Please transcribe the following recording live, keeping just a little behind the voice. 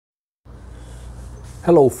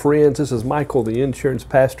Hello friends, this is Michael, the insurance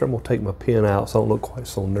pastor. I'm going to take my pen out so I don't look quite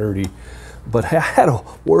so nerdy. But I had a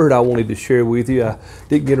word I wanted to share with you. I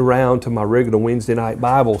didn't get around to my regular Wednesday night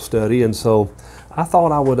Bible study, and so I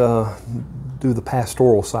thought I would do the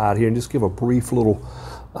pastoral side here and just give a brief little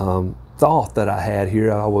thought that I had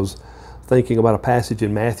here. I was thinking about a passage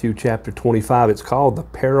in Matthew chapter 25. It's called the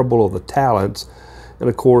parable of the talents. And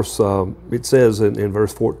of course, it says in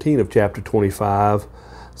verse 14 of chapter 25,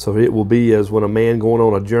 so it will be as when a man going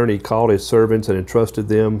on a journey called his servants and entrusted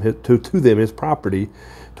them to them his property.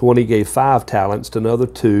 To one he gave 5 talents, to another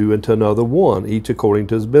 2, and to another 1, each according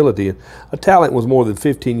to his ability. And a talent was more than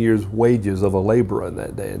 15 years' wages of a laborer in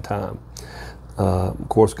that day and time. Of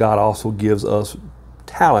course, God also gives us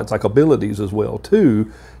talents, like abilities as well,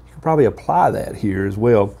 too. You could probably apply that here as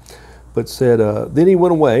well. But said, then he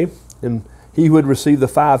went away, and he who had received the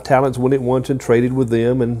 5 talents went at once and traded with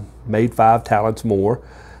them and made 5 talents more.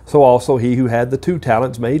 So also he who had the 2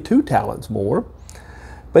 talents made 2 talents more.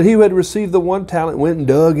 But he who had received the 1 talent went and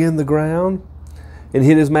dug in the ground and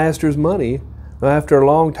hid his master's money. Now after a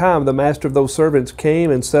long time the master of those servants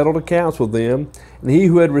came and settled accounts with them. And he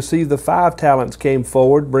who had received the 5 talents came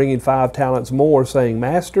forward, bringing 5 talents more, saying,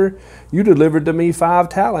 Master, you delivered to me 5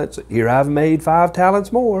 talents. Here I've made 5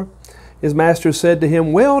 talents more. His master said to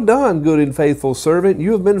him, Well done, good and faithful servant.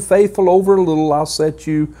 You have been faithful over a little. I'll set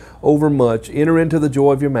you over much. Enter into the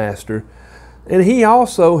joy of your master. And he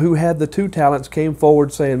also, who had the 2 talents, came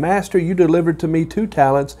forward, saying, Master, you delivered to me 2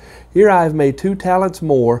 talents. Here I have made 2 talents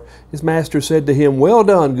more. His master said to him, Well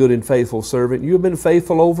done, good and faithful servant. You have been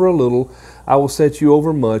faithful over a little. I will set you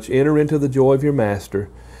over much. Enter into the joy of your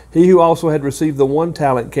master. He who also had received the 1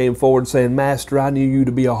 talent came forward, saying, Master, I knew you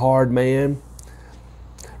to be a hard man,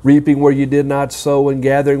 reaping where you did not sow and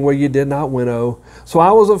gathering where you did not winnow. So I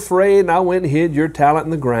was afraid, and I went and hid your talent in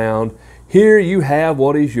the ground. Here you have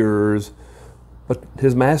what is yours. But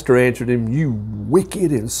his master answered him, You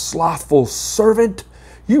wicked and slothful servant,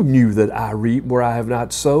 you knew that I reap where I have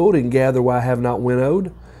not sowed and gather where I have not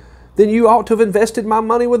winnowed. Then you ought to have invested my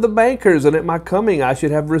money with the bankers, and at my coming I should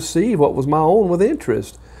have received what was my own with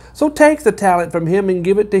interest. So take the talent from him and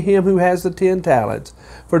give it to him who has the 10 talents.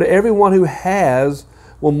 For to everyone who has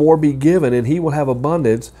will more be given, and he will have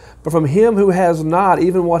abundance. But from him who has not,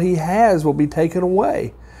 even what he has will be taken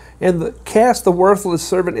away. And cast the worthless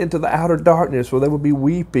servant into the outer darkness, where they will be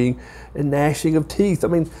weeping and gnashing of teeth. I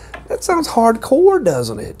mean, that sounds hardcore,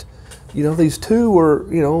 doesn't it? You know, these 2 were,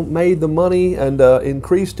 made the money and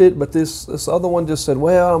increased it, but this other one just said,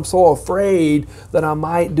 well, I'm so afraid that I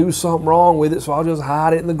might do something wrong with it, so I'll just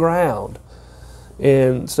hide it in the ground.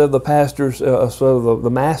 And instead of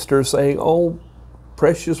the master saying, oh,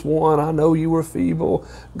 precious one, I know you were feeble.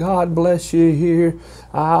 God bless you here.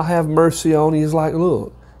 I'll have mercy on you. He's like,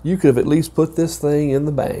 look, you could have at least put this thing in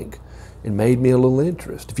the bank and made me a little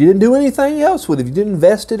interest. If you didn't do anything else with it, if you didn't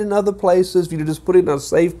invest it in other places, if you just put it in a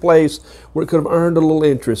safe place where it could have earned a little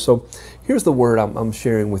interest. So here's the word I'm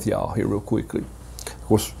sharing with y'all here real quickly. Of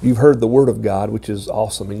course, you've heard the word of God, which is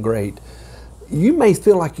awesome and great. You may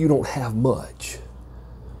feel like you don't have much,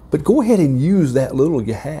 but go ahead and use that little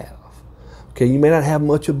you have. Okay, you may not have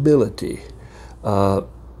much ability. You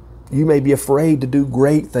may be afraid to do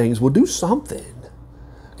great things. Well, do something.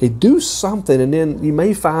 Okay, do something, and then you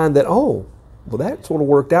may find that, oh, well, that sort of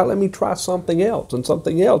worked out. Let me try something else and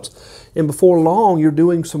something else. And before long, you're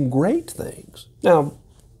doing some great things. Now,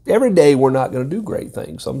 every day we're not going to do great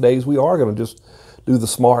things. Some days we are going to just do the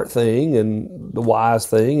smart thing and the wise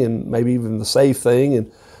thing and maybe even the safe thing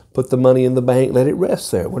and put the money in the bank, let it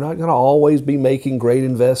rest there. We're not going to always be making great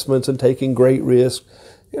investments and taking great risks.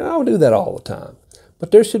 I don't do that all the time.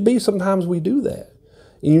 But there should be sometimes we do that.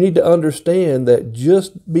 And you need to understand that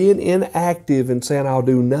just being inactive and saying, I'll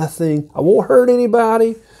do nothing, I won't hurt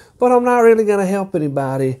anybody, but I'm not really going to help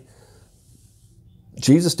anybody.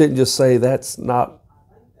 Jesus didn't just say that's not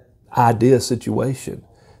ideal situation.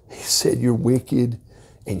 He said you're wicked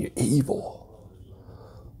and you're evil.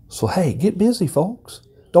 So hey, get busy, folks.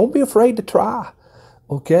 Don't be afraid to try,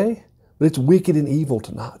 okay? But it's wicked and evil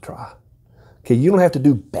to not try. Okay, you don't have to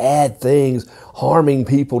do bad things, harming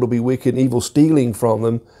people to be wicked and evil, stealing from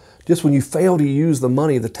them. Just when you fail to use the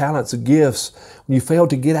money, the talents, the gifts, when you fail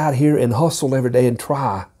to get out here and hustle every day and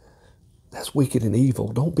try, that's wicked and evil.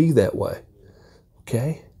 Don't be that way,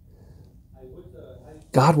 okay?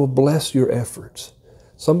 God will bless your efforts.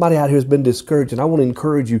 Somebody out here has been discouraged, and I want to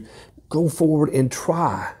encourage you, go forward and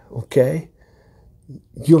try, okay?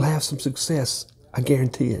 You'll have some success. I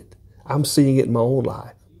guarantee it. I'm seeing it in my own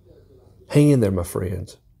life. Hang in there, my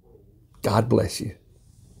friends. God bless you.